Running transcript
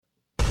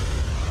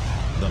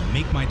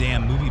Make My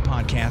Damn Movie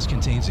podcast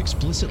contains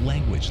explicit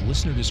language.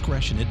 Listener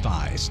discretion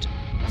advised.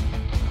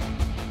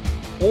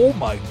 Oh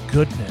my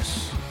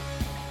goodness.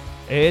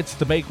 It's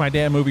the Make My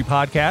Damn Movie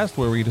podcast,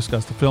 where we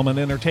discuss the film and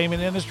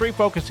entertainment industry,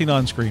 focusing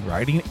on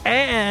screenwriting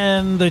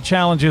and the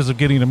challenges of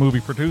getting a movie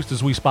produced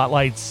as we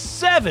spotlight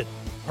 7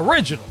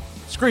 original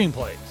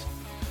screenplays.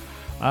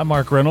 I'm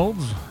Mark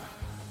Reynolds.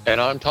 And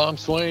I'm Tom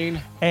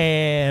Swain.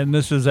 And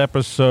this is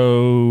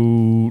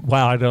episode,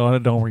 wow, I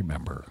don't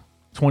remember.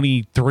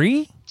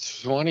 23?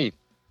 23.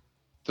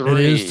 It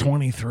is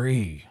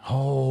 23.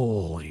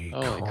 Holy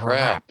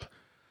crap.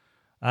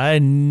 I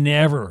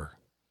never,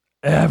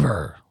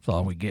 ever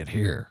thought we'd get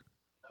here.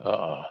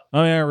 I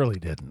mean, I really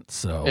didn't.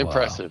 So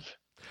impressive.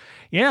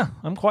 Yeah,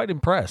 I'm quite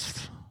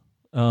impressed.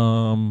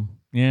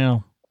 Yeah.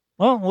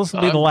 Well, this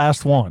will be the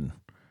last one.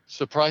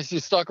 Surprised you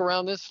stuck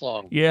around this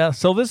long. Yeah,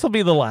 so this will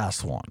be the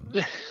last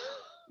one.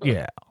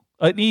 Yeah.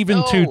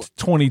 Even to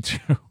 22.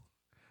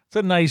 It's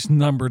a nice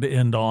number to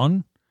end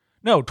on.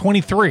 No,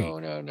 23.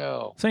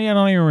 No. So I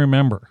don't even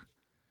remember.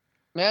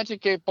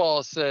 Magic 8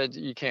 Ball said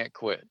you can't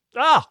quit.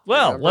 Ah,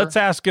 well, remember? Let's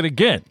ask it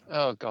again.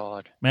 Oh,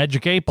 God.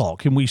 Magic 8 Ball,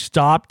 can we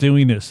stop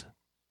doing this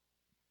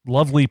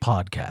lovely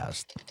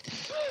podcast?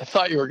 I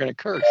thought you were going to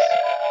curse.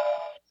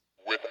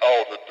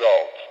 Without a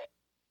doubt.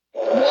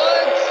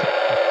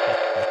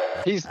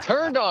 What? He's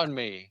turned on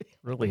me.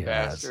 Really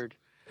Bastard.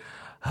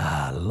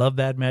 I love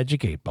that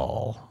Magic 8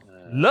 Ball.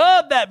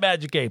 Love that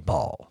Magic 8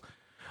 Ball.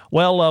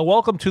 Well,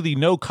 welcome to the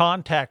No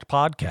Contact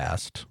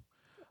podcast.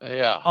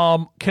 Yeah.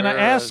 Can I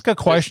ask a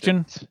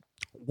question?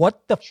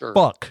 What the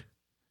fuck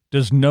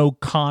does no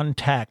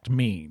contact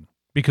mean?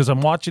 Because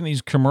I'm watching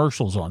these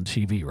commercials on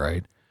TV,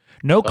 right?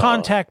 No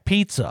contact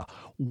pizza.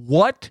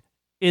 What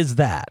is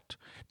that?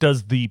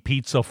 Does the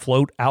pizza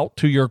float out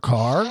to your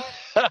car?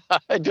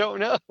 I don't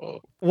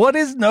know. What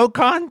does no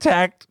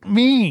contact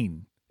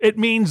mean? It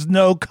means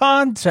no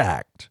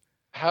contact.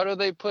 How do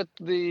they put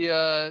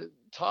the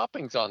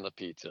toppings on the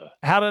pizza?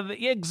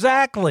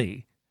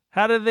 Exactly.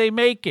 How do they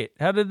make it?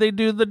 How did they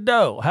do the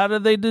dough? How do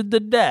they do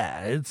the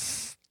It's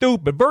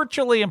stupid.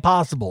 Virtually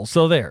impossible.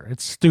 So there,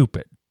 it's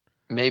stupid.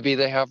 Maybe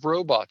they have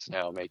robots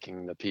now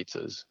making the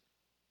pizzas.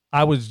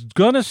 I was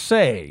going to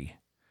say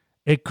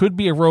it could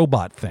be a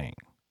robot thing,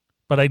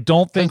 but I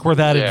don't think we're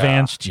that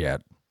advanced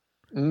yet.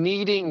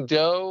 Kneading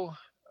dough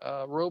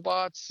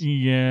robots?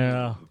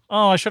 Yeah.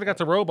 Oh, I should have got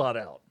the robot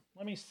out.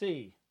 Let me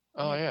see.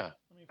 Oh, yeah.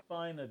 Let me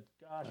find a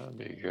That'd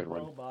be a good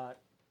one. Robot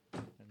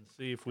and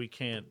see if we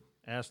can't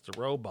ask the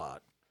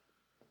robot.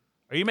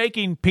 Are you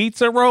making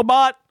pizza,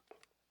 robot?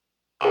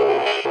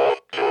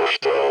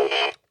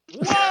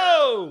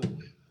 Whoa!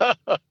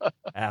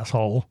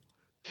 Asshole.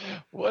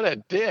 What a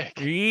dick.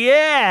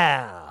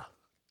 Yeah.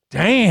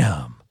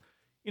 Damn.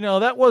 You know,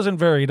 that wasn't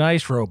very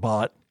nice,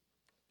 robot.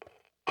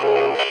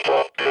 I'm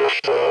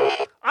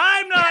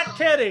not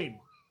kidding.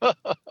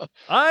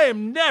 I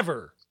am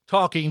never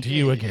talking to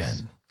you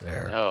again.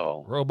 There.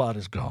 No. Robot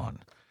is gone.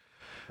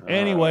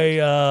 Anyway,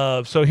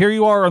 so here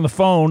you are on the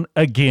phone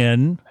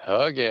again.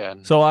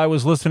 So I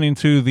was listening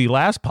to the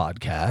last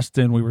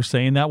podcast, and we were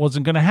saying that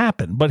wasn't going to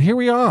happen. But here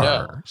we are.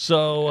 Yeah.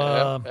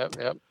 So,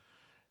 Yep.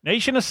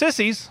 Nation of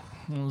sissies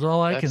is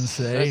all I can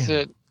say. That's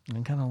it.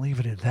 I'm going to leave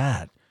it at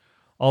that.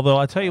 Although,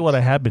 I'll tell you what I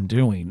have been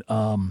doing.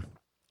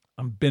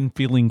 I've been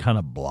feeling kind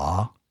of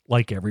blah,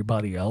 like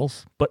everybody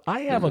else. But I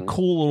have a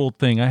cool little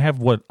thing. I have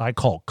what I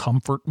call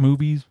comfort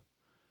movies.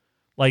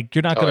 Like,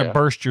 you're not going to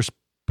burst your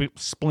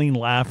spleen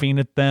laughing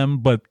at them,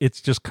 but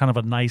it's just kind of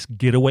a nice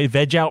getaway.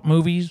 Veg out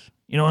movies.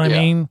 You know what I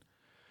mean?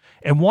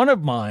 And one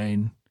of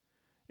mine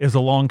is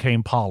Along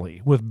Came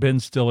Polly with Ben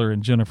Stiller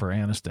and Jennifer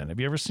Aniston. Have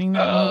you ever seen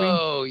that movie?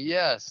 Oh,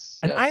 yes.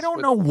 And I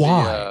don't know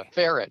why. The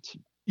ferret.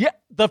 Yeah,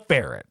 the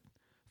ferret.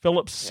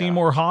 Philip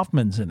Seymour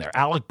Hoffman's in there.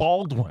 Alec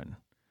Baldwin.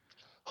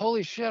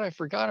 Holy shit, I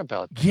forgot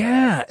about that.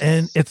 Yeah,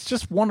 and it's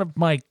just one of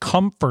my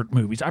comfort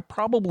movies. I've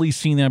probably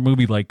seen that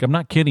movie, like, I'm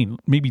not kidding,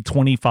 maybe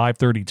 25,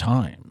 30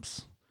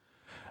 times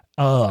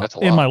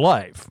in my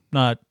life.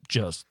 Not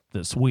just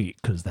this week,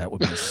 because that would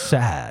be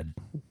sad.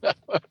 But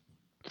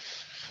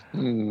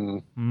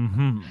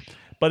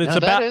it's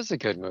that is a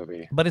good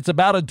movie. But it's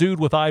about a dude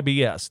with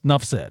IBS.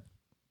 Enough said.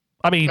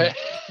 I mean,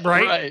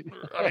 right?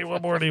 I mean,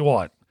 what more do you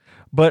want?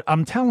 But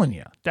I'm telling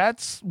you,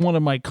 that's one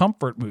of my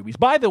comfort movies.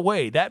 By the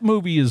way, that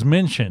movie is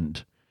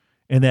mentioned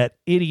in that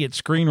idiot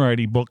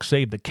screenwriting book,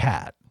 Save the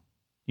Cat.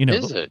 You know,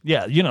 is it?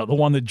 Yeah, you know, the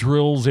one that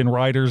drills in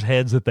writers'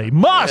 heads that they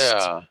must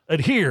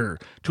adhere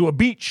to a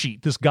beat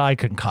sheet this guy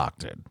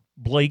concocted,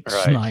 Blake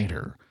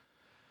Snyder.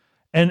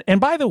 And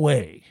by the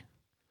way,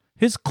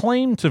 his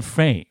claim to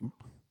fame,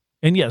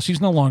 and yes,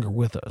 he's no longer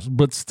with us,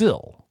 but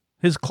still,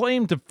 his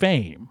claim to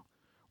fame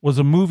was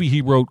a movie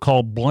he wrote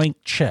called Blank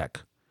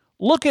Check.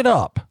 Look it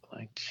up.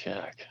 Blank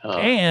Check.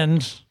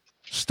 And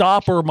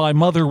Stop or My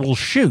Mother Will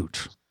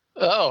Shoot.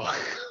 Oh.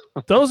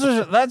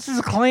 That's his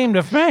claim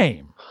to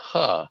fame.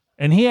 Huh.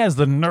 And he has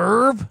the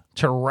nerve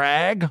to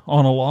rag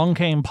on Along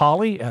Came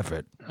Polly. F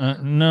it.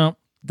 No,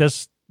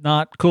 that's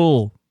not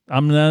cool.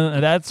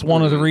 That's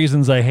one of the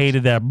reasons I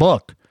hated that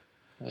book.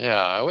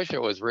 Yeah, I wish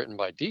it was written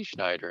by Dee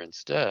Schneider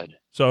instead.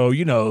 So,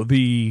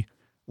 the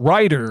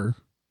writer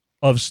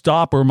of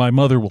Stop or My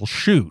Mother Will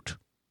Shoot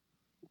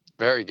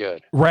Very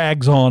good.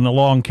 rags on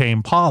Along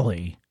Came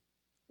Polly.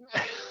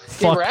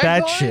 Fuck rags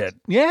that on it? shit.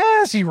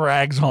 Yes, he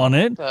rags on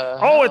it. The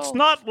Oh, it's hell?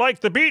 not like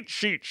the beat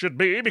sheet should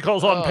be,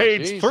 because on Oh,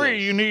 page 3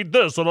 Jesus. you need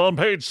this, and on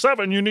page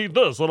 7 you need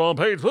this, and on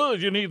page 4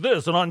 you need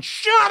this, and on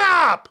shut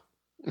up!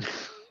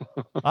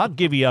 I'll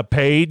give you a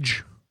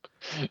page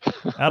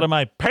out of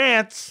my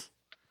pants.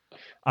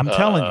 I'm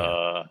telling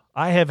you,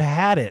 I have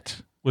had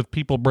it with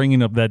people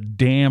bringing up that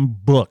damn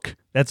book.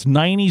 That's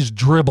 90s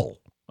dribble,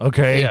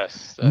 okay?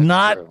 Yes,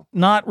 that's true.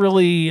 Not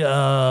really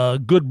a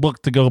good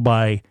book to go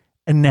by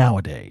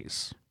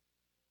nowadays.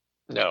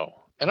 No.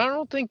 And I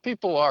don't think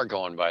people are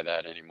going by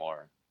that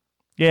anymore.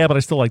 Yeah, but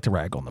I still like to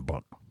rag on the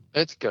book.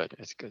 It's good.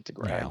 It's good to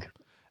Yeah. grab.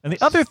 And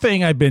the other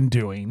thing I've been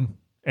doing,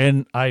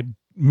 and I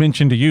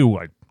mentioned to you,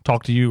 I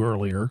talked to you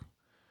earlier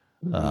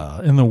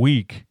in the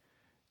week,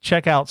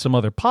 check out some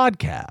other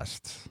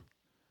podcasts.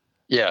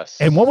 Yes.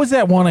 And what was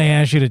that one I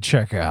asked you to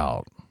check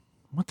out?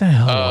 What the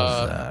hell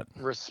was that?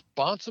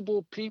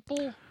 Responsible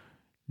people?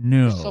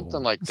 No.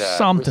 something like that.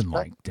 Something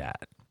like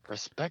that.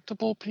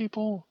 Respectable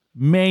people?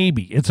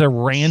 Maybe. It's a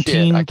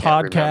ranting Shit, I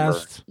can't remember.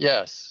 podcast.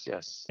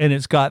 Yes. And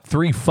it's got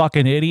 3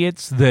 fucking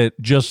idiots that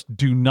just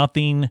do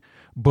nothing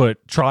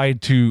but try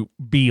to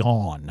be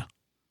on.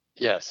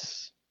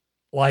 Yes.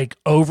 Like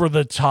over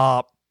the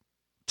top,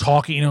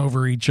 talking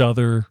over each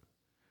other.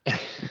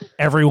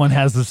 Everyone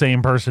has the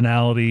same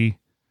personality,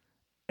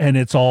 and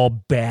it's all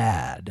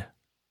bad.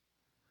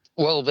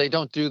 Well, they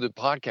don't do the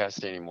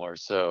podcast anymore,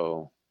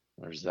 so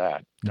there's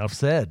that. Enough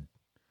said.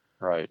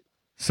 Right.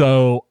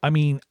 So, I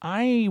mean,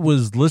 I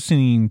was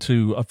listening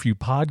to a few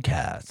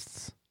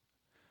podcasts,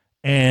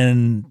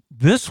 and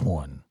this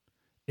one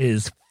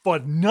is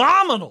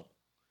phenomenal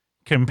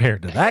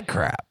compared to that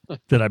crap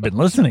that I've been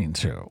listening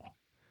to.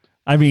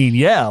 I mean,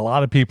 yeah, a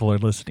lot of people are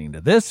listening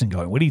to this and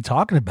going, what are you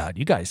talking about?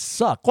 You guys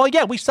suck. Well,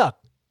 yeah, we suck.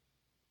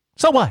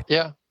 So what?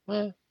 Yeah.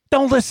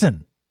 Don't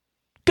listen.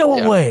 Go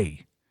Yeah.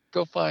 away.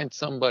 Go find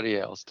somebody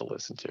else to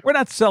listen to. We're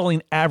not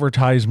selling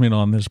advertisement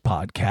on this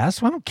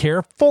podcast. I don't care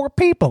if 4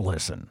 people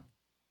listen.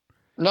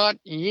 Not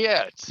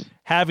yet.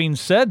 Having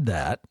said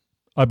that,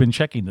 I've been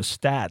checking the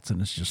stats,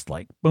 and it's just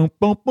like boom,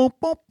 boom, boom,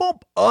 boom, boom,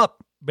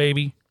 up,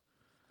 baby.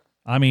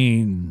 I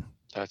mean,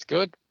 That's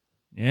good.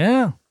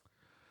 yeah.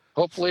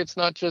 Hopefully it's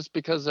not just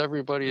because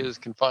everybody is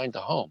confined to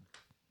home.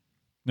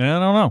 I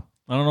don't know.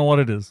 I don't know what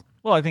it is.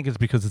 Well, I think it's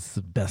because it's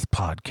the best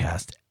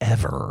podcast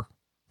ever.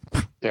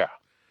 Yeah.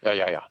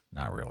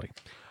 Not really.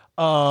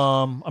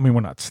 I mean,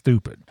 we're not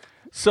stupid.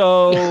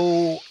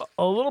 So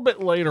a little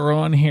bit later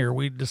on here,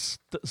 we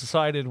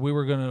decided we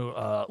were going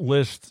to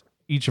list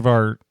each of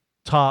our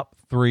top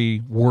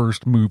 3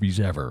 worst movies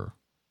ever.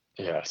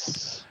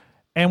 Yes.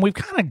 And we've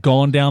kind of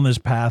gone down this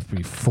path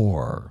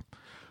before.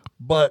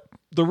 But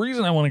the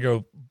reason I want to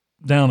go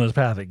down this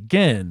path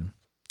again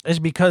is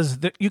because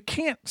you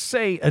can't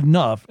say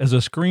enough as a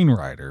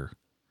screenwriter.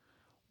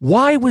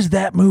 Why was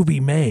that movie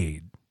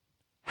made?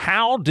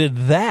 How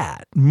did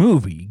that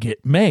movie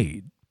get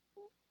made?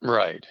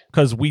 Right.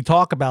 Because we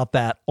talk about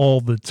that all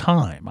the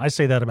time. I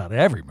say that about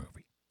every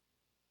movie.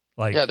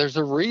 Like, Yeah, there's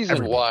a reason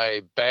everything.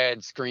 why bad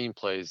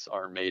screenplays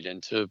are made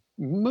into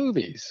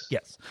movies.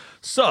 yes.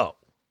 So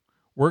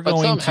we're But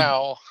going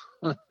somehow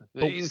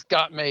these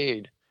got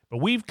made. but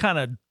we've kind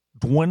of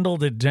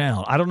dwindled it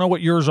down. I don't know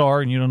what yours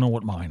are, and you don't know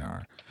what mine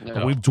are. No.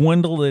 But we've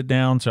dwindled it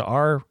down to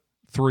our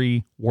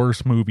 3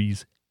 worst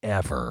movies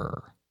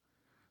ever.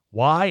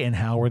 Why and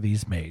how were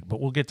these made? But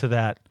we'll get to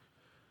that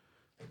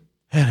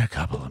in a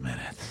couple of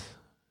minutes.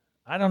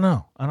 I don't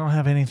know. I don't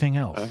have anything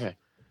else. Okay.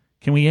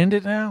 Can we end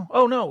it now?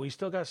 Oh, no. We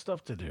still got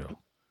stuff to do.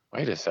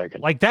 Wait a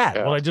second. Like that.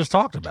 Yeah. What I just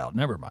talked about.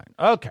 Never mind.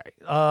 Okay.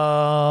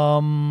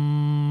 I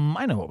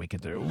know what we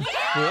could do.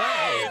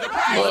 Whoa.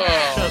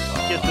 Just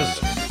get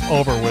this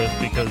over with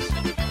because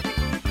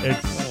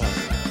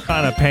it's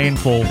kind of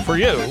painful for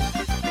you.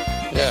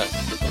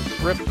 Yes. Let's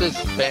rip this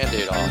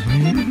Band-Aid off.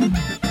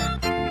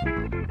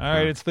 All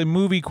right, it's the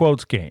movie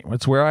quotes game.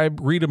 It's where I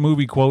read a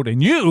movie quote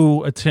and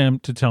you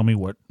attempt to tell me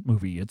what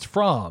movie it's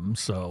from.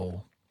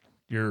 So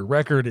your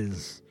record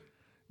is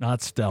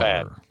not stellar.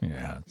 Bad.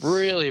 Yeah.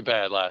 Really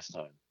bad last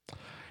time.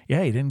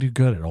 Yeah, you didn't do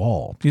good at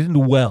all. You didn't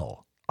do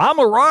well. I'm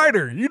a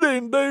writer. You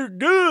didn't do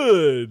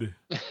good.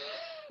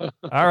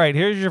 All right,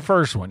 here's your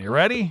first one. You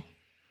ready?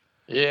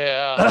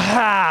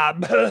 Yeah.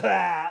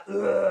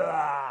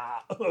 No.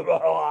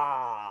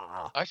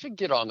 I should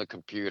get on the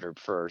computer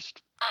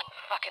first.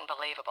 Unfucking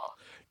believable.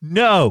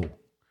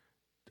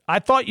 I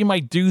thought you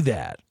might do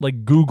that.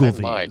 Like Google I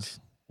these. might.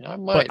 I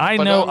might. I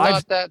but know I'm I've-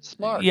 not that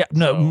smart. Yeah,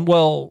 no,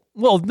 so-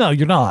 well, no,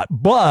 you're not.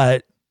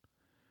 But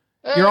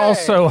you're Hey!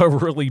 also a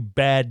really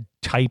bad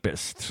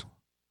typist.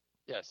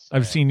 Yes.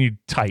 I've seen you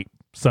type.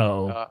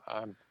 So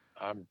I'm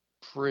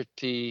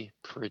pretty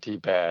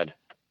bad.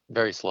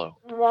 Very slow.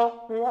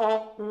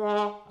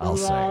 I'll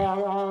say.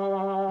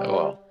 Oh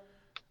well.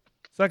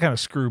 So that kind of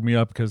screwed me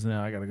up because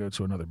now I got to go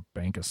to another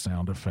bank of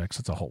sound effects.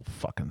 It's a whole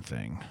fucking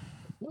thing.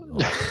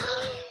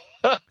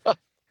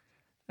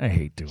 I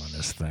hate doing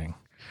this thing.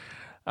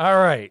 All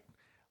right.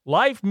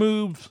 Life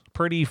moves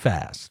pretty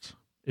fast.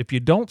 If you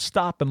don't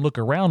stop and look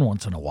around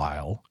once in a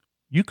while,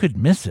 you could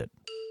miss it.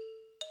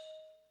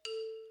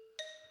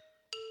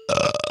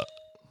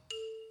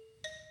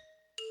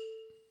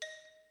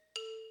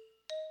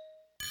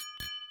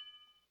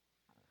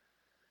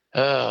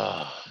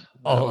 That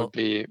Oh. would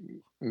be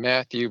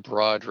Matthew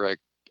Broderick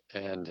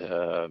and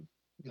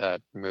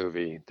that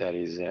movie that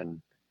he's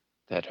in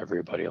that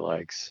everybody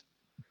likes.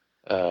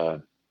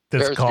 That's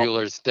Ferris called.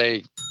 Bueller's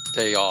Day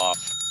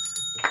Off,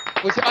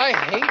 which I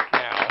hate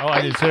now. Oh,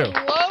 I do too.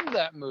 I love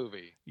that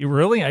movie. You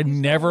really? I used to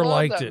never love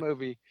liked that it.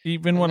 movie.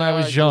 Even when And I now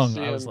was just young,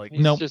 see I was him. like,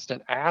 He's nope. just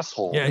an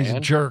asshole. Yeah, he's a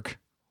man. jerk.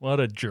 What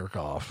a jerk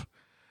off.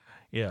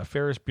 Yeah,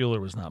 Ferris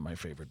Bueller was not my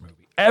favorite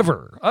movie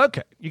ever.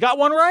 Okay, you got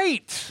one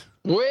right.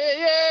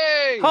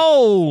 Yay!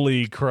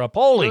 Holy crap.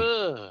 Holy.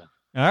 Ugh.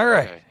 All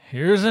right, Okay.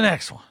 here's the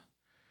next one.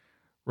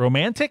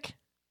 Romantic?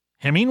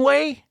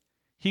 Hemingway?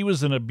 He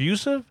was an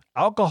abusive,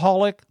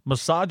 alcoholic,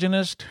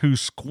 misogynist who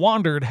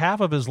squandered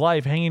half of his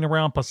life hanging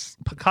around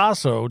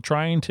Picasso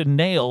trying to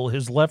nail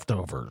his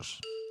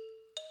leftovers.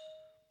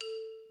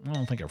 I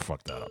don't think I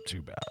fucked that up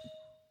too bad.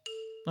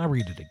 I'll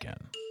read it again.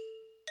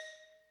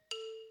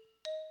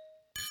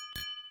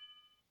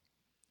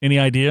 Any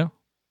idea?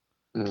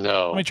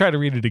 No. Let me try to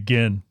read it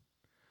again.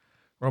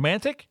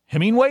 Romantic?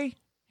 Hemingway?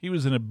 He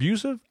was an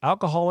abusive,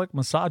 alcoholic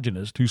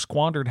misogynist who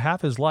squandered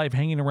half his life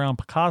hanging around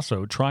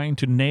Picasso trying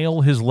to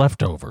nail his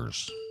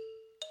leftovers.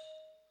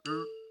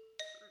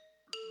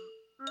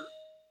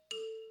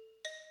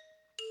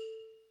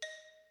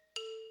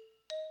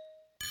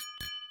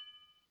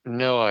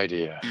 No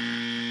idea.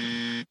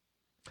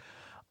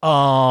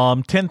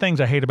 10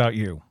 things I hate about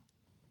you.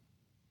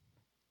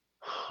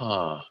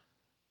 Huh.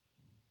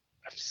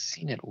 I've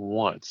seen it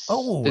once.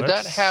 Oh, did that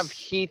that's- have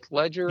Heath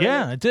Ledger in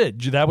Yeah, it? it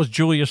did. That was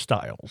Julia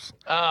Stiles.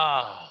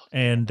 Oh.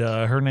 And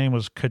her name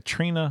was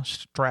Katrina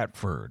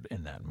Stratford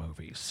in that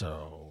movie.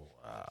 So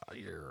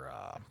you're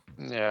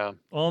Yeah.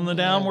 on the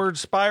downward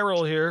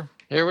spiral here.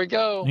 Here we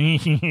go.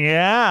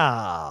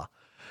 Yeah.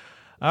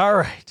 All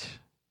right.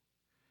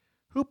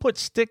 Who put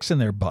sticks in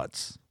their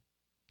butts?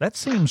 That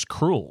seems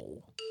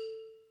cruel.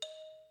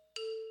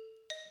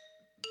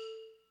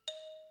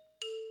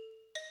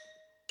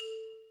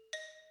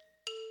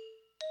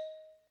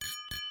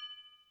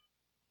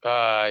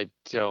 I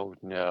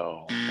don't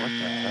know. What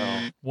the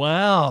hell?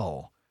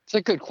 Wow. It's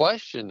a good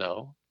question,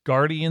 though.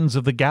 Guardians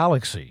of the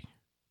Galaxy.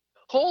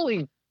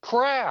 Holy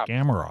crap.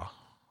 Gamera.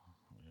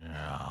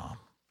 Yeah.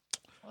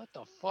 What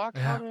the fuck?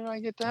 Yeah. How did I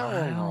get that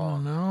I one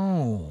wrong? don't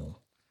know.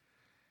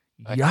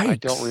 I Yikes.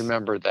 don't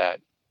remember that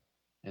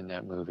in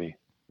that movie.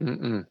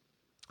 Mm-mm.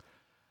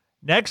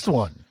 Next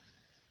one.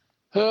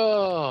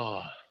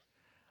 Oh.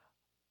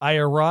 I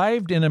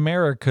arrived in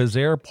America's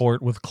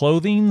airport with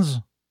clothings,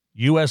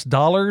 U.S.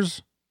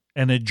 dollars,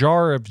 and a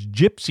jar of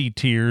gypsy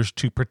tears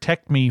to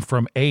protect me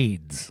from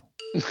AIDS.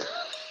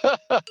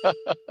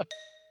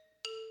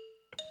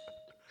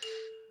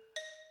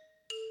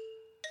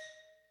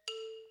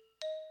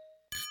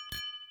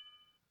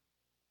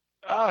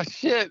 Oh,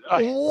 shit.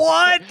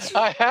 What?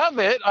 I have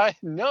it. I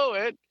know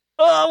it.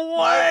 Oh,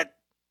 what?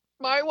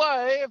 My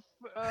wife.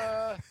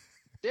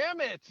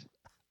 Damn it.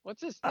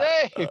 What's his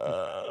name?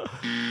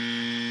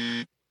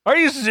 Are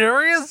you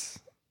serious?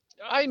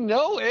 I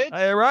know it.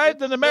 I arrived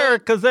in It's,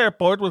 America's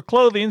airport with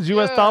clothing,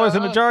 U.S. yeah. dollars,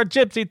 and a jar of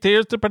gypsy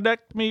tears to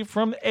protect me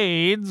from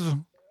AIDS.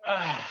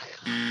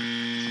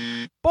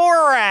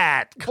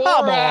 Borat! Come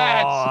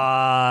Borat!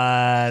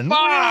 on!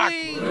 Fuck!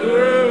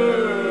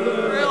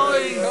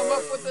 Really? Come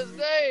up with his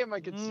name. I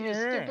can see his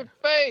Yeah. stupid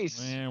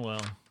face. Yeah,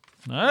 well.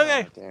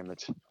 Okay. Oh, damn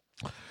it.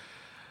 All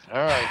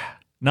right.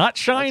 Not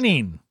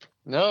Shining.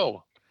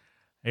 No.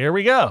 Here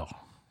we go.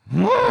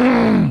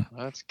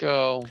 Let's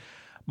go.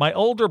 My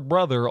older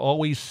brother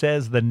always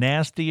says the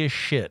nastiest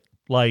shit.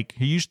 Like,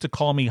 he used to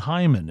call me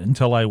Hyman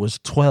until I was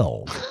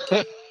 12.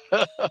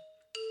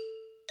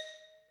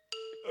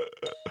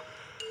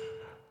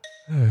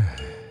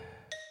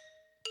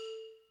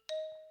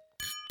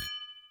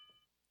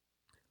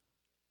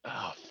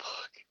 Oh,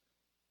 fuck.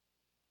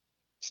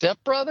 Step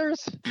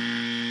Brothers?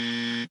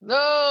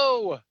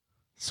 No.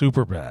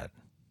 Super bad.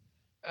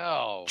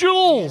 Oh.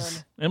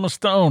 Jules! man. Emma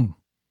Stone.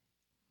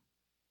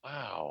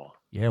 Wow.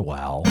 Yeah,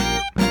 wow.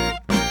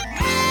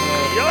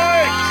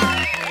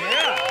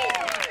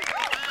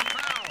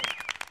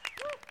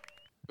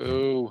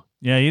 Ooh.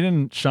 Yeah, you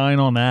didn't shine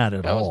on that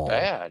at That all. was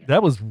bad.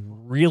 That was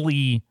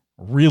really,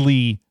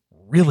 really,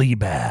 really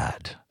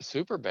bad.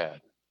 Super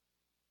bad.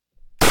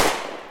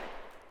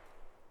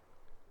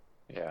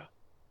 Yeah.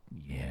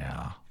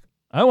 Yeah.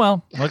 Oh,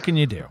 well, what can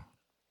you do?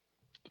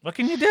 What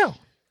can you do?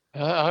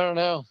 I don't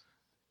know.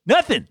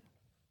 Nothing.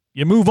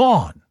 You move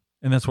on.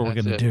 And that's what we're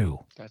That's going to it. do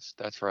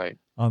That's right.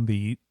 on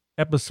the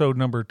episode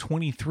number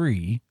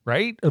 23,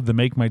 right? Of the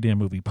Make My Damn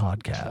Movie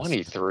podcast.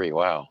 23.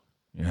 Wow.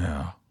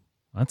 Yeah.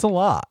 That's a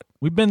lot.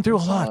 We've been through a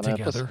That's a lot lot of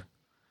together.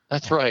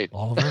 That's right.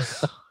 All of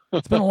us.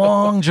 It's been a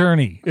long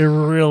journey. It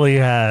really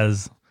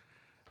has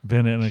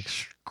been an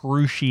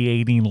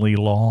excruciatingly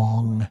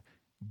long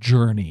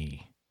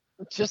journey.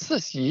 just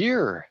this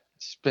year,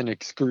 it's been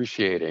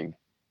excruciating.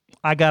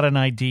 I got an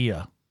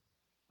idea.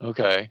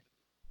 Okay.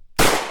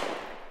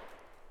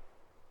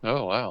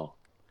 Oh wow.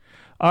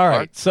 All right,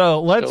 Mark,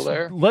 so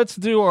there? let's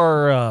do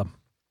our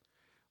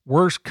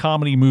worst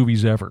comedy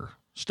movies ever,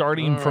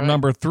 starting All from right.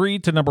 number 3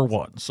 to number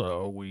 1.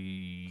 So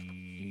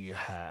we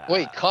have...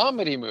 Wait,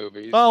 comedy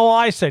movies? Oh,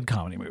 I said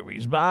comedy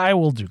movies, but I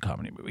will do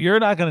comedy movies. You're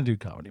not going to do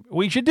comedy.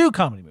 We should do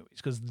comedy movies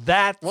because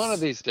that's One of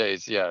these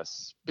days,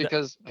 yes.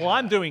 Because Well,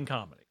 I'm doing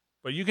comedy,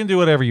 but you can do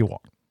whatever you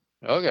want.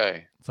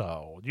 okay.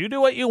 So you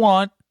do what you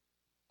want.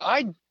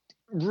 I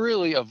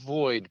really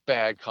avoid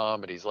bad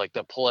comedies like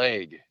The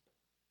Plague.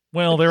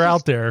 Well, they're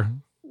out there.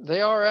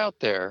 They are out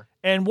there.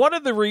 And one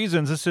of the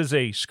reasons this is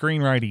a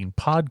screenwriting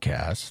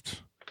podcast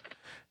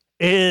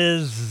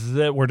is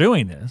that we're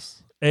doing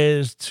this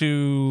is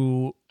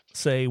to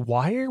say,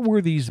 why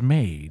were these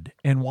made?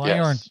 And why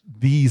Yes. aren't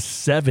these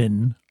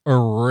 7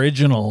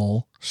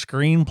 original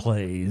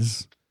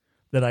screenplays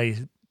that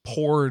I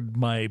poured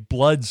my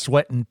blood,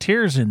 sweat, and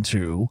tears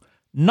into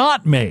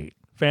not made?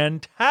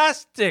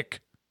 Fantastic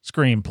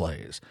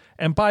screenplays.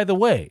 And by the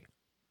way,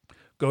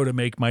 go to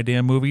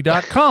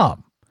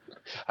makemydamnmovie.com.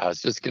 I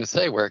was just going to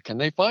say, where can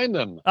they find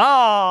them?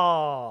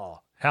 Oh,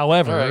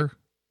 however, All right.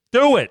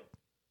 do it,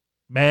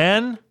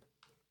 man.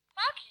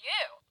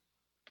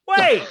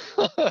 Wait,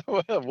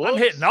 I'm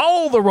hitting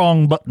all the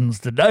wrong buttons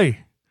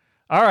today.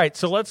 All right,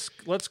 so let's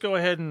go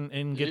ahead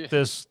and get Yeah.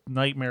 this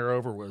nightmare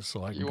over with,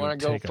 so I can You want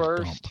to go take a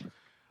first? dump.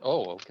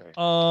 Oh, okay.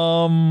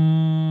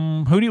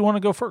 Who do you want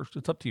to go first?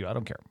 It's up to you. I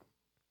don't care.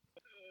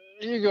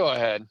 You go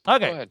ahead.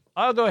 Okay, Go ahead.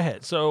 I'll go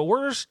ahead. So,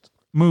 worst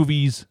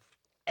movies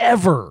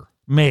ever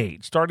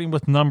made, starting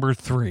with number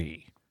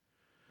 3.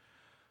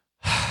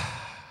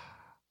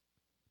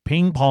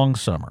 Ping Pong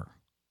Summer.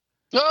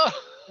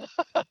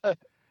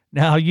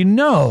 Now, you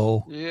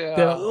know that a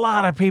Yeah.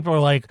 lot of people are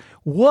like,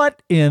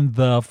 what in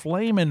the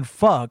flamin'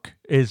 fuck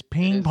is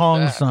Ping Is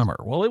Pong that? Summer?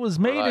 Well, it was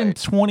made in Right.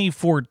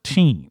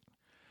 2014.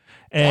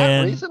 That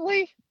And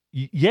recently?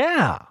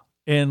 yeah,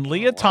 and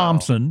Leah wow.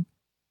 Thompson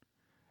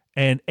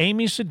and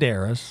Amy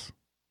Sedaris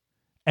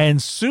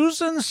and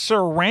Susan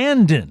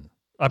Sarandon.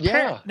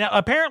 Yeah. Now,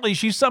 apparently,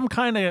 she's some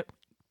kind of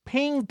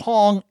ping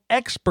pong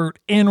expert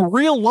in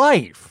real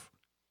life.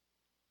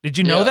 Did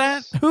you know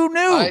Yes. that? Who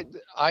knew?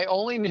 I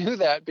only knew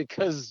that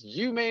because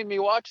you made me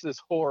watch this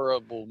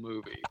horrible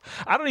movie.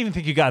 I don't even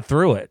think you got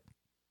through it.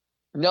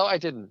 No, I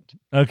didn't.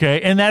 Okay,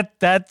 and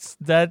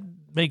that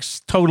makes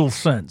total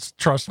sense.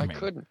 Trust I me.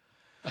 couldn't.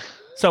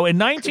 So in Could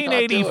not do it.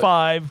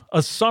 1985,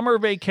 a summer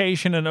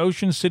vacation in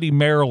Ocean City,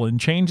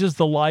 Maryland, changes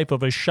the life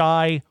of a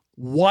shy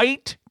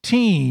white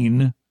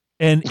teen.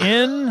 And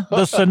in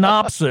the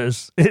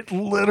synopsis, it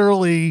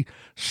literally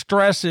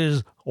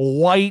stresses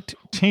white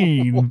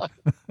teen.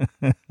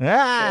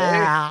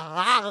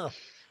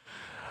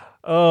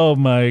 Oh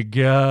my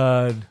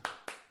God.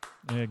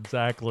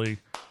 Exactly.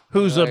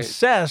 Who's Right.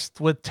 obsessed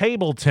with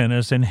table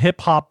tennis and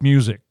hip hop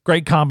music.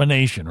 Great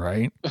combination,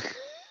 right?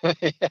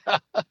 Yeah.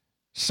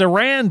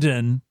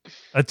 Sarandon,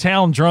 a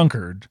town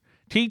drunkard,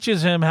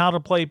 teaches him how to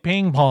play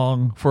ping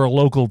pong for a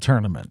local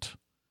tournament.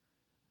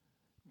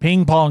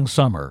 Ping Pong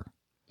Summer.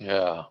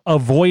 Yeah.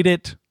 Avoid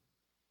it.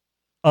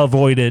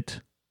 Avoid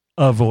it.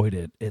 Avoid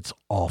it. It's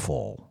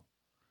awful.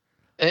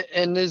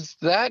 And is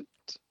that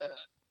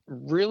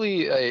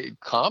really a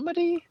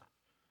comedy?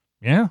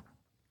 Yeah,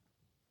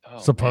 Oh,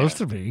 supposed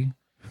man. to be.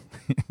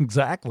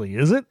 Exactly.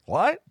 Is it?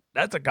 What?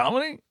 That's a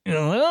comedy?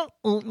 Yeah,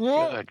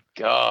 Good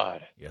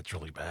God. it's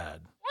really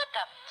bad. What the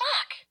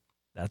fuck?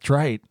 That's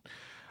right.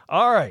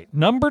 All right.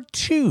 Number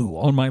 2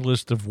 on my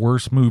list of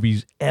worst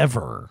movies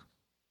ever.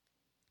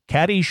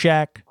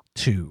 Caddyshack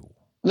 2.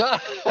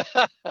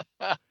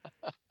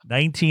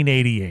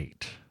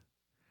 1988.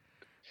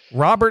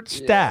 Robert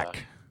Stack,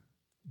 Yeah.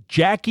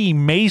 Jackie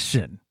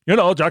Mason. You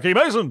know, Jackie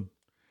Mason.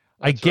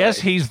 I That's guess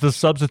right. he's the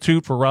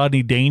substitute for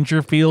Rodney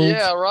Dangerfield.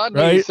 Yeah,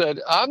 Rodney right? said,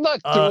 I'm not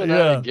doing yeah.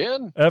 that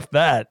again. F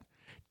that.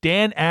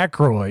 Dan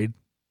Aykroyd.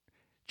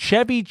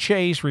 Chevy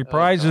Chase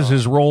reprises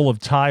his role of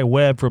Ty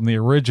Webb from the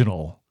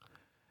original.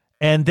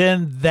 And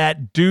then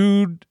that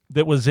dude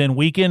that was in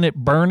Weekend at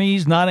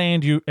Bernie's, not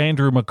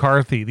Andrew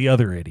McCarthy, the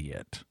other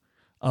idiot.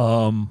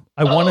 I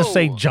want to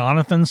say Oh.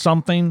 Jonathan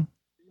something.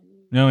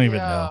 I don't even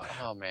know.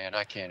 Oh, man,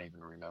 I can't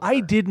even remember. I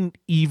didn't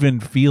even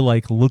feel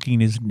like looking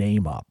his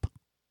name up.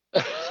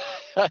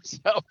 That's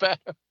how bad.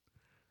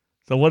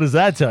 So what does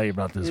that tell you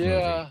about this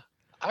Yeah. movie?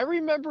 I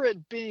remember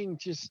it being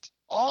just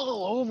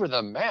all over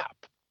the map.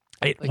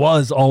 It Like,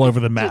 was all over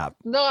the map.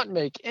 Did not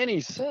make any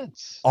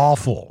sense.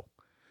 Awful.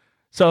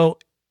 So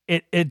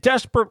it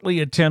desperately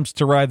attempts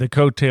to ride the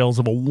coattails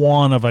of a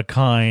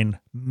one-of-a-kind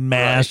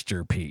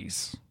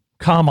masterpiece.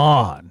 Come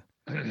on.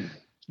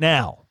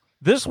 Now,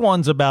 this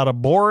one's about a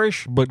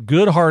boorish but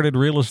good-hearted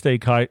real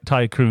estate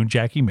tycoon,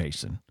 Jackie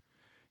Mason.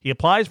 He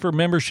applies for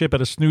membership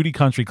at a snooty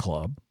country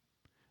club,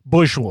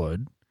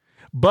 Bushwood,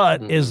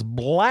 but is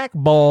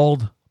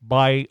blackballed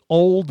by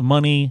old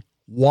money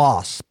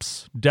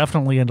wasps.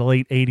 Definitely in the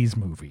late 80s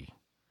movie.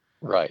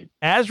 Right.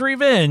 As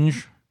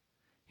revenge,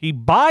 He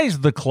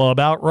buys the club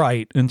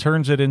outright and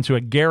turns it into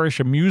a garish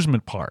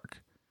amusement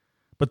park.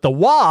 But the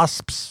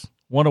Wasps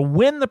want to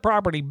win the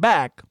property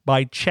back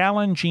by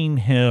challenging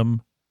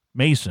him,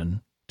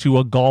 Mason, to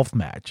a golf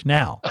match.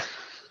 Now,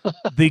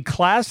 the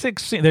classic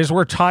scene, there's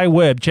where Ty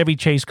Webb, Chevy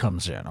Chase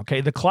comes in,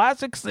 okay? The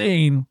classic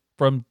scene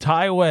from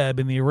Ty Webb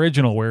in the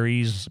original where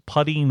he's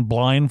putting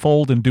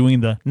blindfold and doing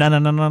the no.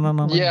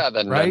 Yeah,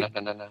 right?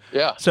 no.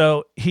 Yeah.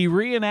 So he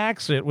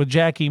reenacts it with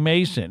Jackie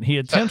Mason. He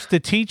attempts to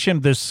teach him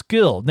this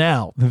skill.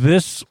 Now,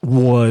 this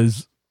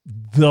was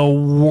the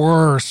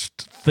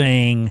worst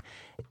thing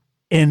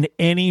in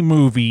any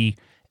movie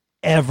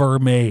ever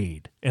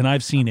made. And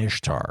I've seen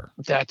Ishtar.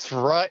 That's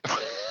right.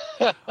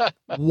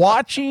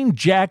 Watching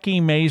Jackie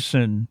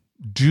Mason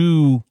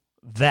do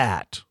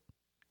that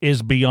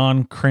is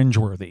beyond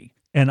cringeworthy.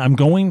 And I'm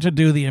going to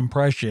do the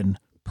impression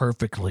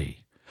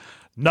perfectly.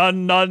 Na.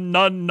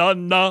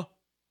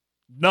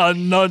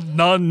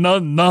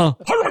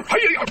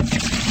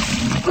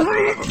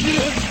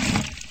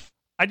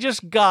 I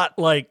just got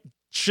like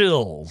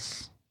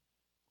chills.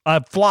 I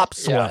flop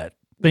sweat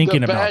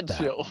thinking about that.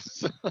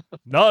 Chills.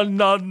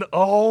 No.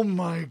 Oh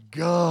my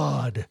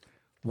God.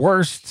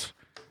 Worst.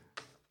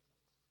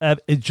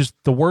 It's just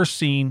the worst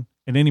scene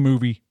in any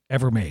movie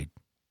ever made.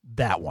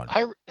 That one.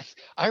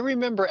 I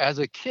remember as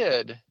a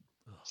kid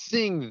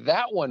seeing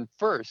that one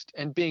first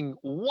and being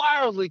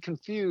wildly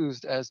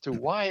confused as to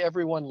why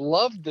everyone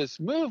loved this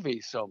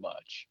movie so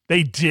much.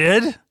 They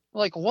did?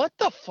 Like, what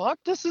the fuck?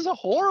 This is a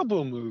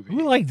horrible movie.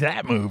 Who liked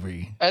that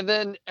movie? And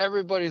then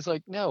everybody's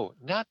like, no,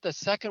 not the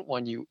second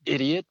one, you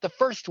idiot. The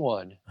first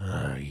one.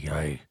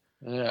 Yeah.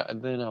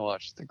 And then I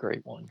watched the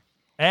great one.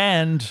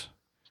 And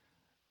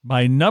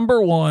my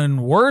number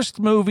one worst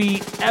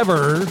movie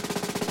ever,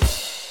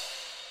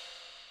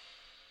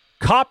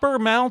 Copper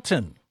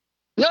Mountain.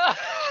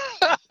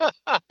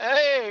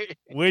 Hey!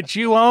 Which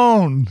you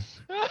own.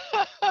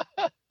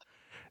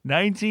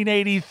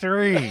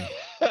 1983.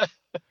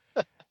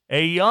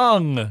 A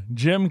young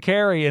Jim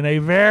Carrey and a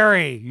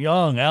very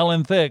young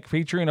Alan Thicke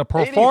featuring a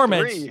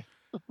performance 83.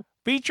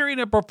 Featuring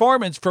a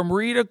performance from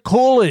Rita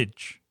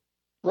Coolidge.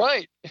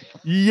 Right.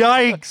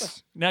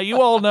 Yikes. Now,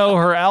 you all know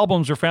her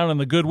albums are found in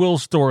the Goodwill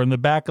store in the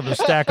back of the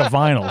stack of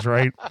vinyls,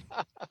 right?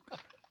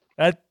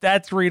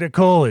 That's Rita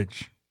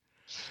Coolidge.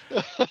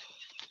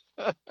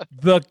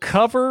 The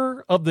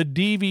cover of the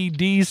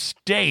DVD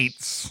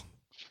states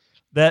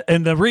that,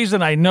 and the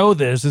reason I know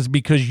this is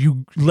because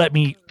you let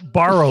me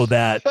borrow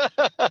that,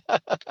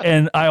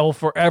 and I'll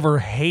forever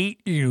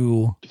hate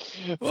you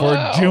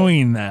for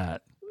doing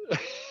that.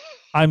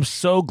 I'm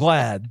so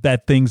glad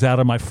that thing's out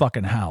of my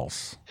fucking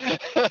house.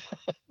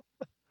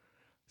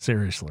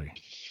 Seriously.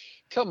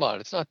 Come on,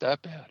 it's not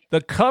that bad.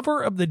 The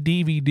cover of the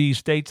DVD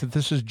states that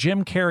this is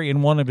Jim Carrey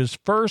in one of his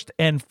first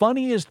and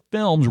funniest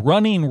films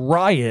running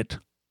riot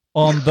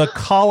on the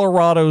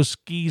Colorado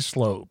ski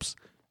slopes.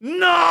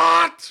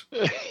 Not!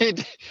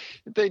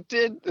 They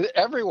did.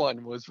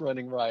 Everyone was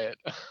running riot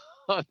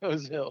on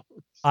those hills.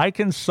 I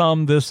can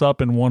sum this up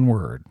in one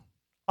word.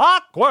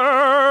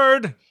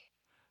 Awkward!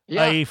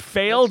 Yeah, a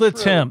failed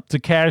attempt to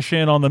cash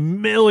in on the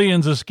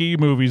millions of ski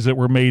movies that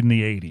were made in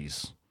the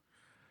 80s.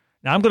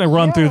 Now, I'm going to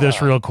run through this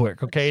real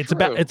quick, okay?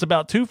 It's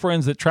about two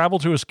friends that travel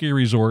to a ski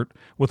resort,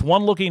 with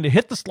one looking to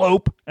hit the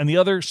slope and the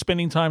other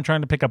spending time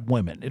trying to pick up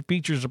women. It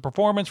features a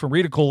performance from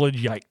Rita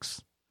Coolidge.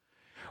 Yikes.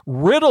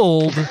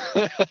 Riddled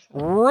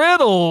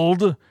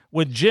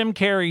with Jim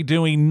Carrey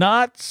doing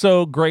not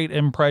so great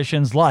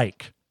impressions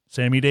like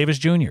Sammy Davis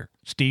Jr.,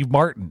 Steve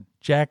Martin,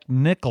 Jack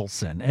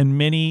Nicholson, and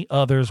many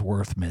others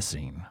worth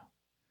missing.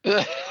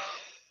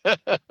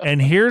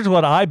 And here's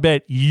what I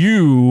bet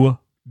you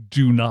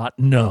do not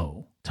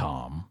know,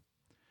 Tom.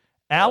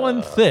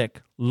 Alan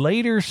Thicke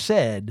later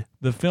said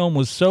the film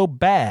was so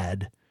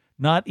bad,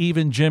 not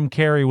even Jim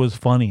Carrey was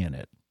funny in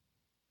it.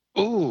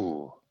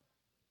 Ooh.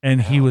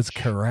 And he was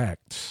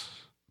correct.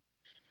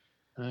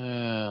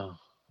 Yeah.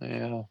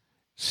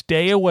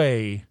 Stay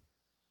away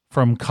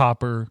from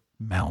Copper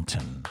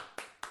Mountain.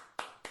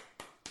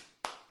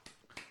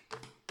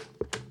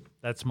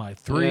 That's my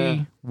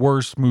three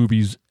worst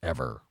movies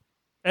ever.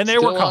 And they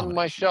were on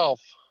my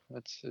shelf.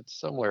 It's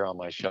somewhere on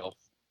my shelf.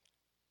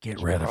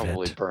 Get rid of it.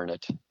 Probably burn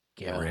it.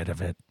 Get rid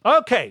of it.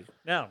 Okay,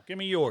 now give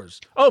me yours.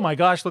 Oh my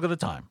gosh, look at the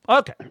time.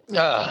 Okay.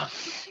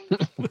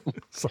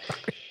 Sorry.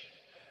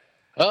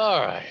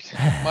 All right,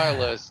 my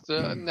list.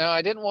 Now,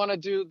 I didn't want to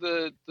do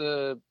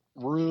the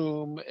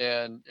Room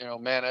and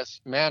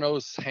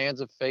Manos,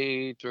 Hands of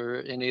Fate,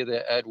 or any of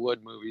the Ed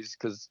Wood movies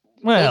because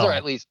those are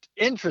at least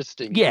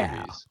interesting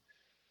movies.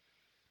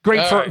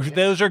 Great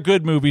those are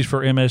good movies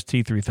for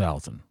MST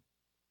 3000.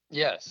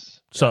 Yes.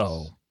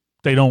 So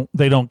they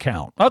don't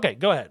count. Okay,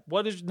 go ahead.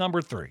 What is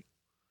number 3?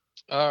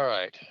 All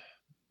right,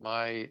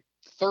 my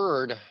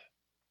third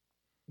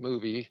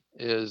movie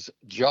is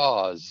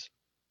Jaws: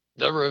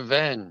 The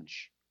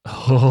Revenge.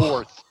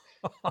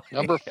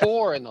 Number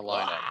 4 in the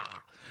lineup.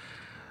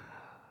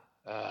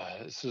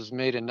 This was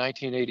made in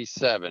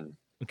 1987.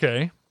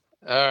 Okay.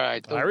 All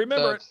right. I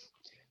remember it.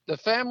 The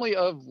family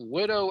of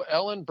widow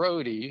Ellen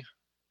Brody,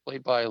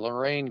 played by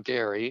Lorraine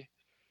Gary,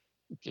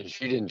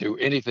 she didn't do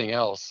anything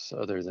else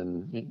other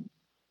than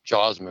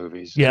Jaws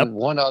movies. Yep. And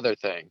one other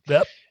thing.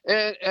 Yep.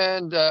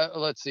 And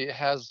let's see,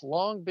 has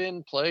long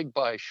been plagued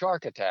by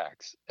shark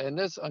attacks. And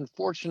this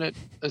unfortunate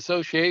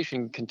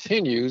association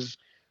continues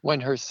when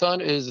her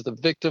son is the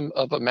victim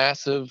of a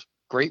massive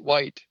great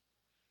white.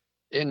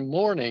 In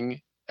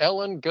mourning,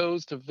 Ellen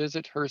goes to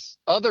visit her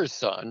other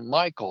son,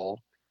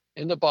 Michael,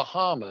 in the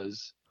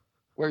Bahamas,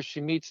 where she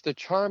meets the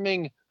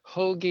charming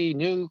Hoagie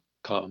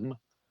Newcomb,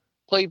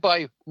 played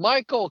by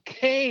Michael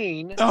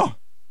Caine.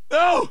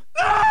 No!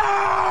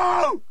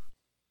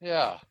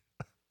 Yeah.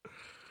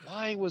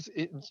 Why was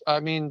it? I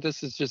mean,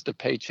 this is just a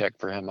paycheck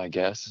for him, I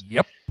guess.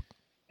 Yep.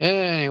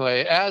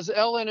 Anyway, as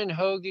Ellen and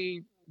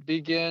Hoagie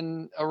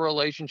begin a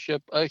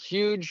relationship, a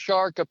huge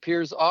shark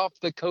appears off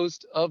the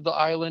coast of the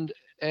island,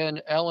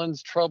 and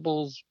Ellen's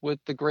troubles with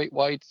the great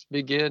whites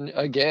begin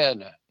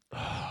again.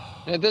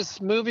 And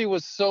this movie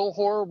was so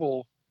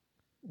horrible.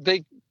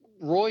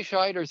 Roy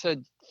Scheider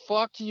said,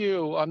 "Fuck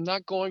you. I'm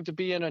not going to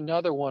be in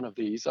another one of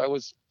these." I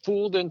was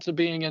fooled into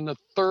being in the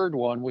third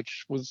one,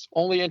 which was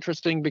only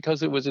interesting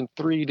because it was in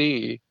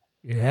 3D.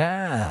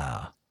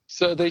 Yeah.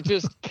 So they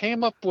just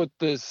came up with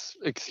this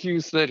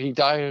excuse that he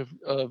died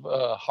of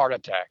a heart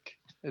attack.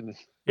 In the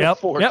Yep.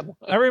 fourth Yep. one.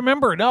 I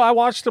remember. No, I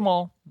watched them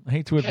all. I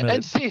hate to admit And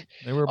it. see,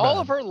 They were all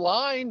bad. of her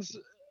lines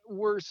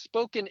were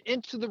spoken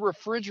into the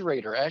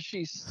refrigerator as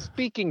she's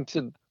speaking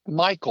to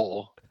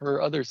Michael,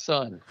 her other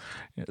son.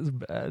 It was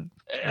bad.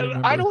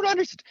 I don't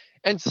understand.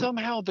 And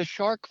somehow the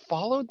shark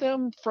followed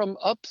them from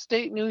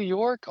upstate New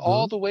York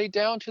all the way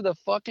down to the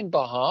fucking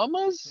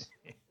Bahamas.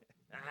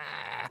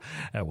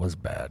 That was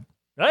bad.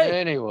 Hey.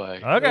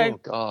 Anyway. Okay. Oh,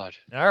 God.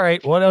 All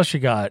right. What else you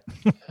got?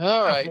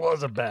 All right. That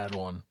was a bad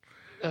one.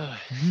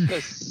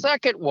 The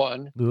second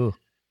one Ugh.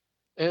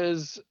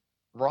 is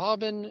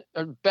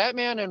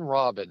Batman and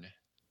Robin.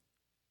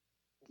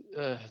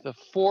 The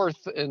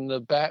fourth in the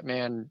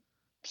Batman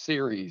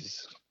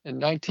series in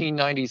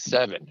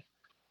 1997.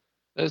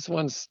 This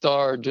one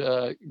starred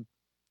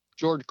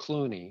George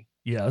Clooney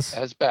Yes.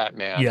 as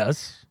Batman,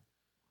 Yes.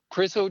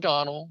 Chris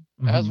O'Donnell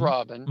as Mhm.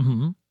 Robin,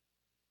 Mm-hmm.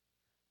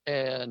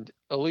 and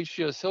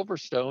Alicia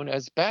Silverstone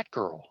as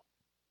Batgirl.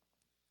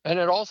 And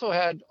it also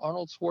had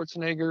Arnold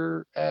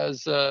Schwarzenegger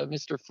as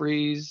Mr.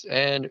 Freeze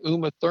and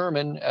Uma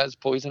Thurman as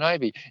Poison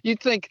Ivy.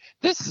 You'd think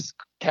this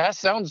cast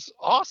sounds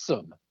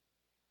awesome.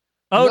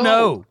 Oh, No.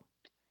 no.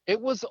 It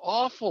was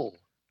awful.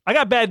 I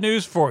got bad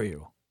news for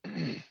you.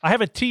 I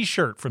have a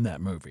T-shirt from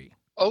that movie.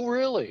 Oh,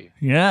 really?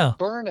 Yeah.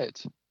 Burn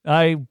it.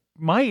 I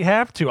might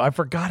have to. I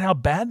forgot how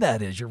bad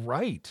that is. You're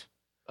right.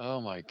 Oh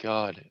my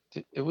God.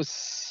 It was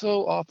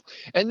so awful.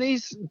 And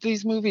these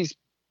movies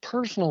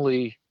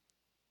personally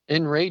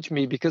enrage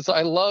me because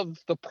I love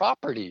the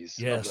properties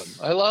Yes. of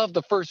them. I love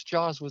the first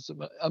Jaws was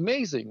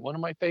amazing. One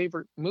of my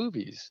favorite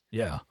movies.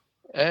 Yeah.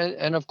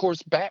 And of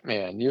course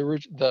Batman,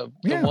 the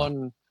Yeah.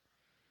 one,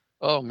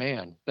 oh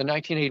man, the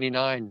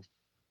 1989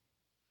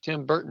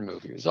 Tim Burton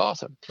movie was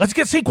awesome. Let's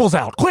get sequels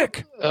out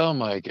quick. Oh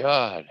my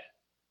God.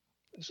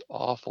 It's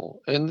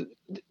awful. And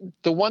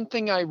the one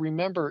thing I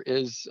remember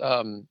is,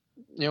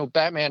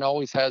 Batman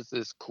always has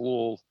this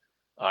cool,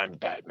 "I'm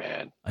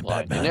Batman" I'm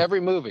line Batman. in every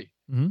movie.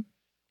 Mhm.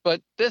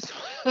 But this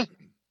one,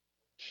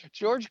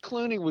 George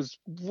Clooney was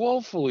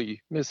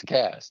woefully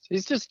miscast.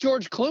 He's just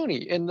George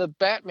Clooney in the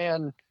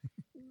Batman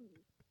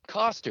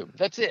costume.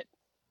 That's it,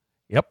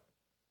 Yep.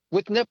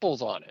 with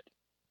nipples on it,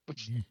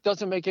 which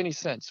doesn't make any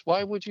sense.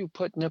 Why would you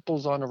put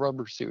nipples on a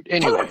rubber suit?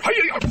 Anyway.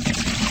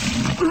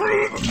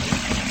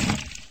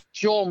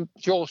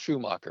 Joel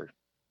Schumacher,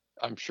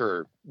 I'm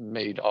sure,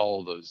 made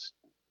all those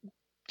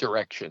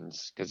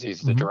directions because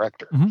he's the Mhm.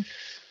 director. Mhm.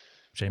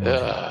 Shame on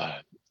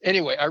you.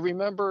 Anyway, I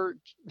remember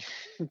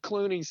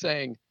Clooney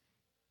saying,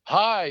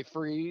 "Hi,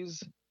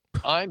 Freeze,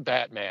 I'm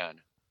Batman."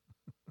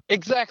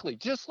 Exactly,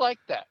 just like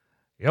that.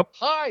 Yep.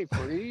 "Hi,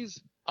 Freeze,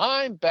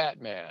 I'm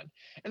Batman."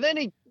 And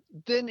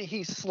then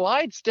he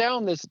slides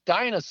down this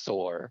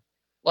dinosaur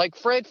like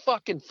Fred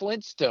fucking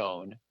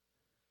Flintstone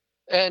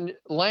and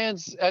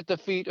lands at the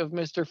feet of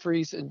Mr.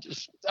 Freeze, and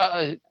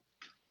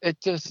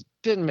it just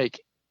didn't make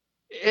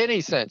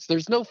any sense.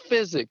 There's no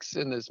physics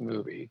in this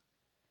movie.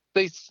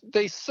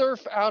 They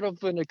surf out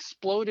of an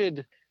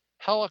exploded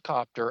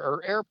helicopter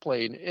or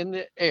airplane in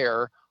the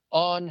air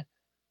on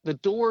the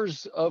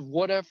doors of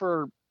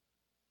whatever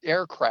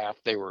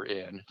aircraft they were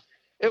in.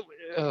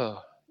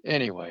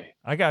 Anyway,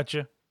 I got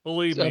you.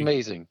 Believe it's me.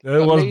 amazing. It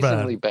was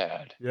Amazingly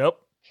bad. Yep.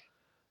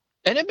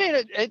 And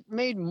it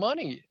made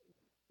money.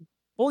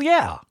 Well,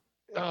 yeah.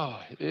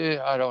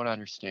 I don't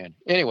understand.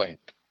 Anyway,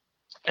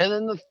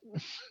 and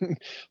then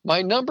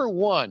my number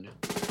one,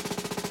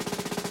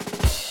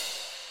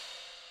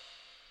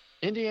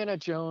 Indiana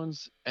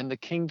Jones and the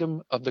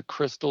Kingdom of the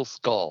Crystal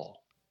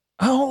Skull.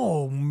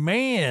 Oh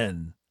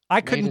man,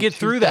 I couldn't Made in get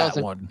through that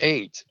one.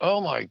 2008.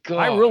 Oh my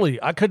God.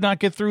 I could not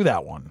get through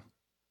that one.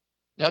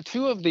 Now,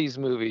 two of these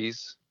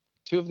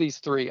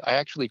three, I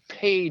actually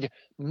paid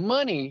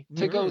money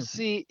to go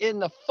see in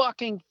the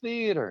fucking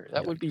theater.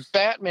 That would be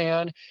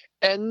Batman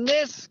and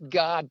this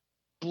God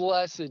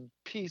blessed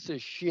piece of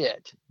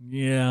shit.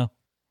 Yeah.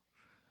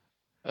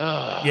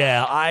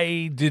 Yeah,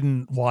 I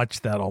didn't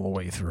watch that all the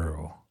way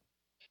through.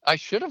 I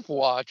should have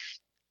watched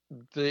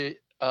the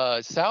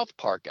South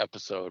Park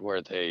episode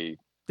where they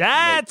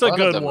That's made a fun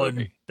of good the one.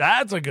 movie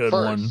That's a good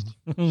first.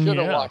 one. Should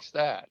have Yeah. watched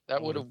that.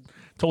 That would have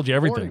Told you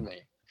warned everything.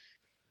 me.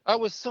 I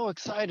was so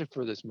excited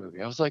for this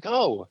movie. I was like,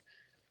 oh,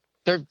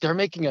 they're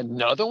making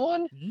another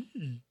one?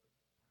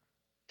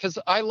 Because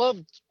I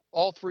loved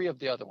all three of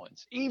the other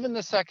ones, even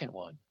the second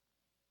one.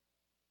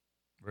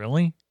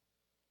 Really?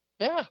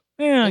 Yeah.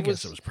 Yeah, I It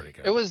guess was- it was pretty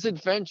good. It was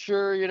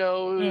adventure, you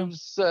know, Yeah. it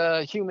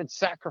was human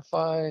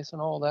sacrifice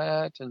and all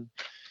that. And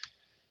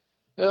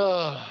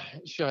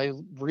should I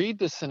read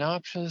the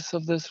synopsis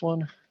of this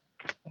one?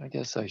 I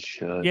guess I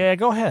should. Yeah,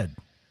 go ahead.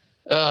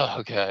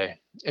 Okay.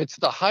 It's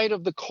the height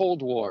of the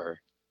Cold War,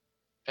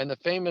 and the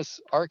famous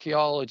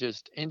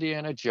archaeologist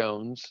Indiana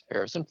Jones,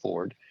 Harrison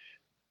Ford,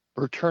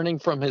 returning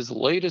from his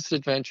latest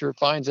adventure,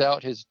 finds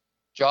out his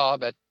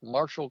job at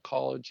Marshall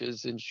College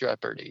is in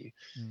jeopardy.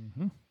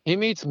 Mm-hmm. He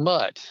meets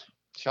Mutt,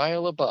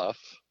 Shia LaBeouf,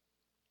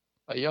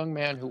 a young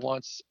man who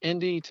wants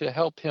Indy to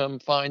help him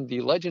find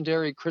the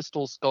legendary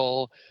crystal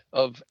skull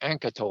of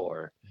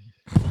Ankator.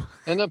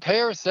 And the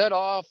pair set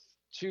off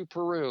to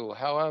Peru.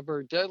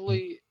 However,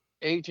 deadly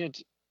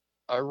agent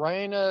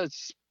Irina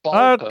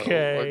Spalko,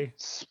 Okay. or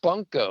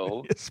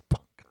Spunko,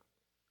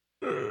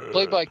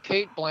 played by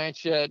Kate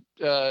Blanchett,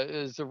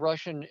 is a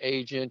Russian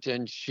agent,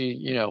 and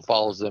she,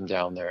 follows them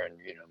down there,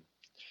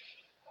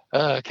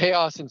 and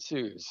chaos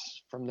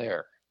ensues from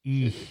there.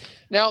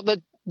 Now,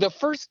 the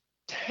first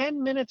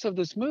 10 minutes of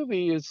this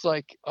movie is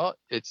like,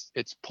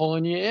 it's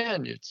pulling you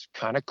in. It's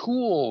kind of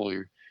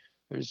cool.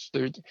 There's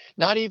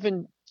not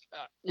even.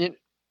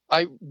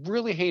 I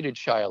really hated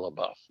Shia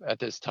LaBeouf at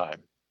this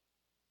time.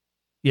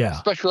 Yeah.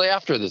 Especially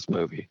after this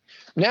movie.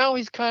 Now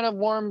he's kind of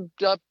warmed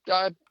up.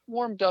 I've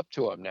warmed up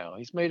to him now.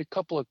 He's made a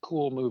couple of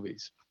cool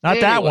movies. Not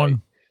that Anyway,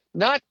 one.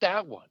 Not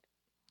that one.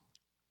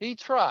 He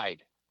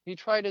tried. He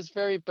tried his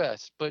very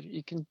best, but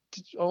you can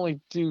only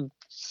do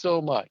so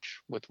much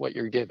with what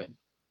you're given.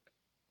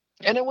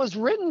 And it was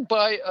written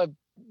by a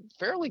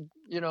fairly,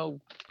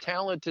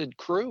 talented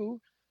crew.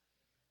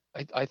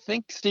 I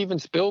think Steven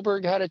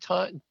Spielberg had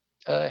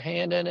a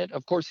hand in it.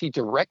 Of course, he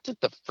directed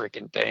the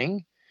freaking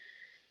thing.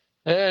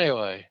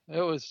 Anyway,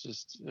 it was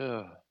just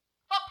Fuck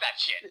that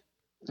shit.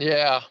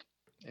 yeah,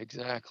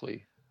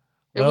 exactly.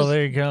 It Well, was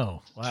there you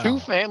go. Wow. too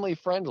family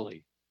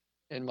friendly,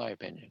 in my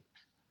opinion,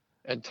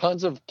 and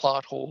tons of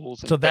plot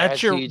holes and So bad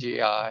that's your-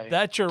 CGI.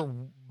 That's your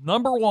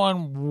number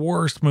one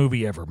worst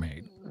movie ever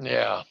made.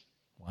 Yeah.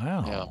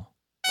 Wow.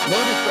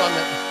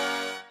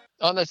 Notice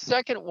on the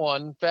second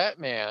one,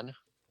 Batman,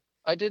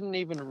 I didn't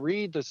even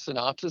read the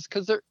synopsis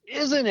because there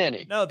isn't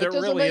any. No, there it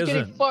doesn't really make any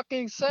isn't.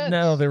 fucking sense.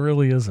 No, there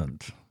really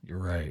isn't. You're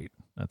right.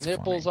 That's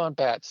Nipples funny. on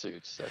bat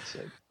suits. That's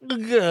it.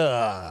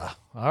 Ugh.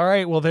 All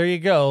right. Well, there you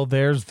go.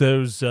 There's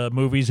those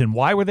movies. And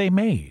why were they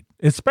made?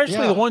 Especially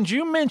Yeah. the ones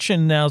you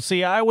mentioned now.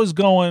 See, I was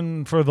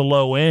going for the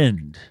low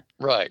end.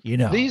 Right. You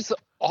know, These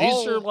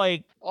these are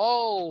like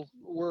all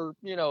were,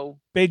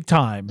 big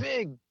time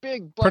big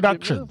budget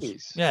productions.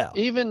 movies. Yeah.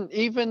 Even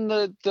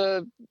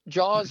the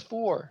Jaws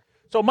 4.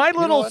 So my know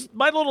little what?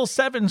 my little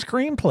 7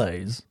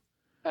 screenplays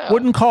Yeah.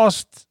 wouldn't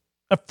cost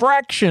a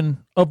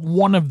fraction of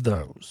one of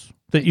those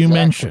that you Exactly.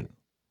 mentioned.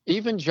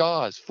 Even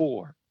Jaws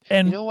 4.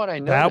 And You know what I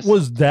that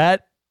noticed?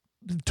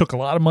 took a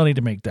lot of money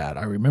to make that.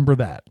 I remember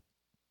that.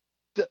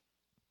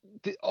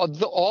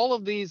 All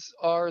of these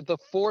are the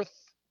fourth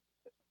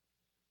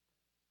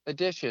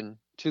addition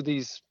to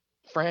these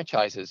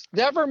franchises.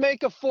 Never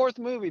make a fourth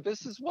movie.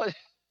 This is what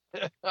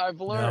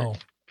I've learned. No.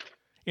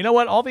 You know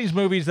what? All these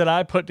movies that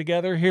I put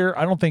together here,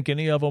 I don't think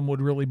any of them would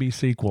really be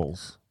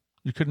sequels.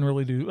 You couldn't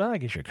really do. Well, I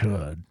guess you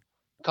could.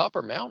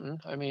 Copper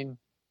Mountain. I mean,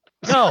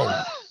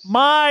 No,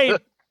 my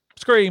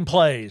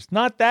screenplays,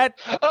 not that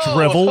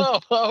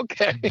drivel.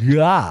 Okay.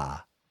 Yeah.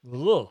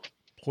 Ugh,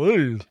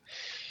 please.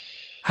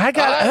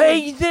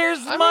 Hey, there's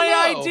I don't my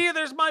know. idea.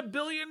 There's my $1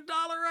 billion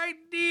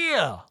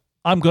idea.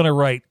 I'm going to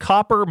write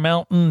Copper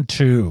Mountain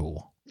 2.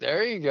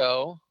 There you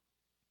go.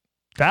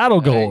 That'll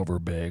go Right. over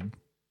big.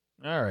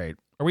 All right.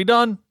 Are we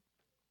done?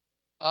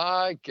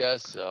 I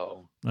guess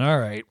so. All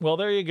right. Well,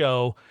 there you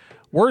go.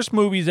 Worst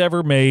movies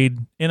ever made,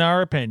 in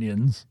our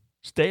opinions.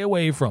 Stay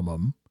away from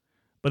them.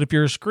 But if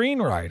you're a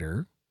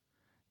screenwriter,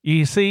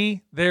 you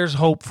see, there's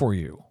hope for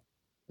you.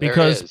 There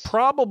Because is.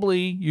 probably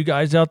you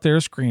guys out there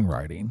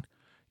screenwriting,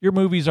 your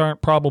movies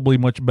aren't probably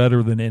much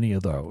better than any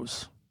of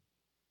those.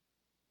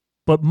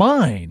 But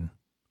mine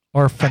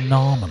are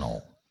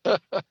phenomenal.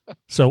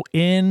 So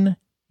in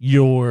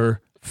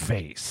your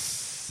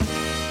face.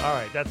 All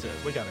right, that's it.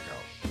 We got to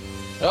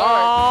go.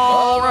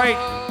 All right.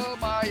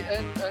 right.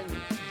 And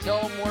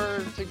tell them where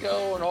to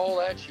go and all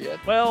that shit.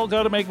 Well,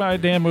 go to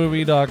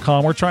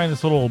makemydamnmovie.com. We're trying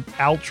this little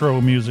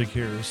outro music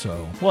here,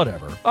 so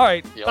whatever. All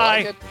right, You bye.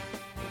 like it?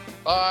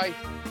 Bye.